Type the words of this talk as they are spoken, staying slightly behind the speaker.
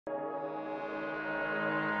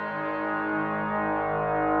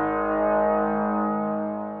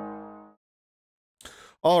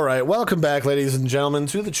Alright, welcome back, ladies and gentlemen,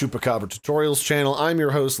 to the Chupacabra Tutorials channel. I'm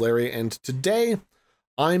your host, Larry, and today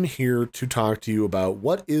I'm here to talk to you about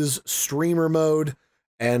what is streamer mode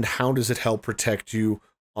and how does it help protect you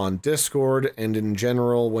on Discord and in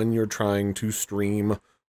general when you're trying to stream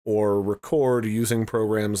or record using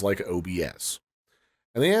programs like OBS.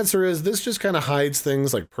 And the answer is this just kind of hides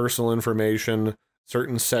things like personal information.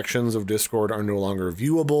 Certain sections of Discord are no longer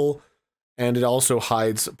viewable. And it also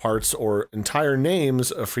hides parts or entire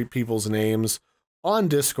names of people's names on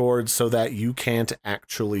Discord so that you can't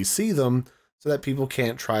actually see them, so that people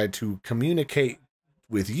can't try to communicate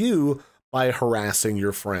with you by harassing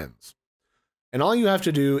your friends. And all you have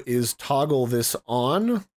to do is toggle this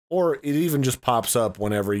on, or it even just pops up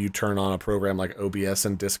whenever you turn on a program like OBS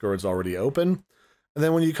and Discord's already open. And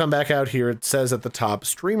then when you come back out here, it says at the top,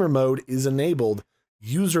 streamer mode is enabled,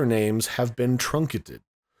 usernames have been truncated.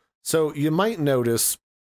 So you might notice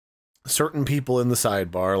certain people in the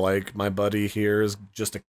sidebar, like my buddy here is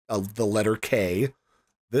just the letter K.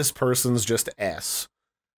 This person's just S.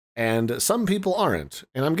 And some people aren't.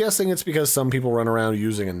 And I'm guessing it's because some people run around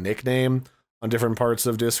using a nickname on different parts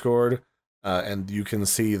of Discord. And you can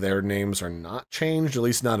see their names are not changed, at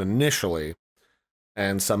least not initially.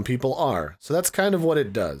 And some people are. So that's kind of what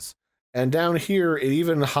it does. And down here, it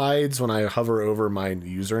even hides, when I hover over my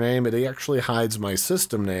username, it actually hides my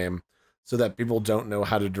system name so that people don't know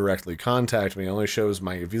how to directly contact me. It only shows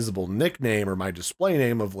my visible nickname or my display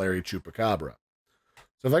name of Larry Chupacabra.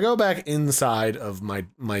 So if I go back inside of my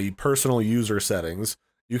personal user settings,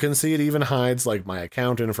 you can see it even hides like my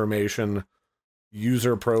account information,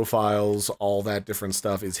 user profiles, all that different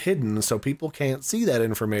stuff is hidden so people can't see that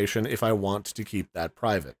information if I want to keep that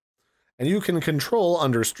private. And you can control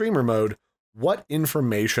under streamer mode what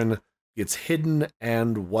information gets hidden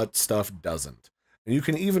and what stuff doesn't. And you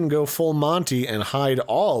can even go full Monty and hide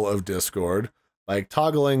all of Discord by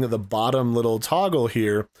toggling the bottom little toggle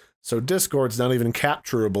here, so Discord's not even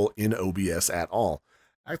capturable in OBS at all.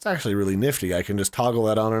 That's actually really nifty. I can just toggle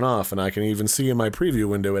that on and off, and I can even see in my preview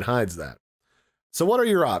window it hides that. So what are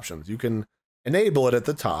your options? You can enable it at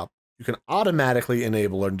the top. You can automatically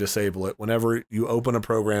enable or disable it whenever you open a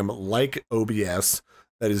program like OBS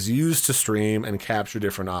that is used to stream and capture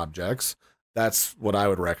different objects. That's what I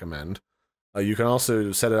would recommend. You can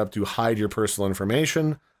also set it up to hide your personal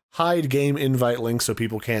information, hide game invite links so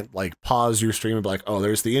people can't like pause your stream and be like, oh,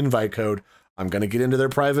 there's the invite code, I'm going to get into their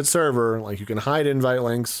private server. Like, you can hide invite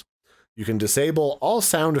links. You can disable all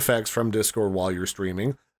sound effects from Discord while you're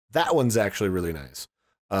streaming. That one's actually really nice.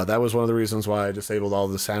 That was one of the reasons why I disabled all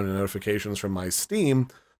the sound and notifications from my Steam,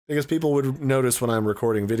 because people would notice when I'm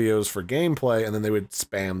recording videos for gameplay, and then they would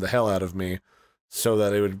spam the hell out of me, so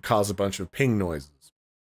that it would cause a bunch of ping noises.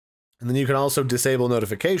 And then you can also disable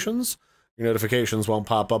notifications. Your notifications won't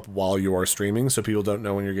pop up while you are streaming, so people don't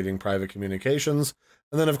know when you're getting private communications.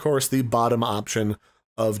 And then, of course, the bottom option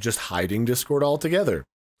of just hiding Discord altogether.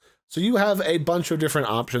 So you have a bunch of different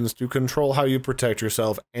options to control how you protect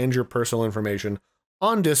yourself and your personal information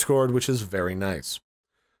on Discord, which is very nice.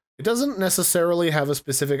 It doesn't necessarily have a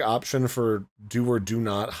specific option for do or do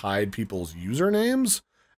not hide people's usernames,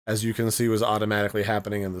 as you can see was automatically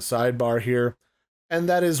happening in the sidebar here, and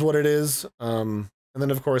that is what it is. And then,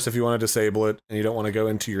 of course, if you want to disable it and you don't want to go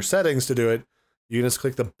into your settings to do it, you can just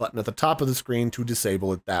click the button at the top of the screen to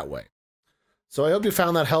disable it that way. So I hope you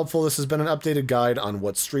found that helpful. This has been an updated guide on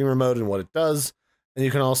what's streamer mode and what it does. And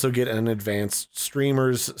you can also get an advanced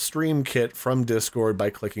streamer's stream kit from Discord by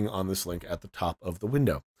clicking on this link at the top of the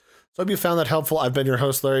window. So I hope you found that helpful. I've been your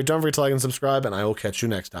host, Larry. Don't forget to like and subscribe, and I will catch you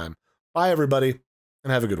next time. Bye, everybody,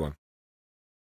 and have a good one.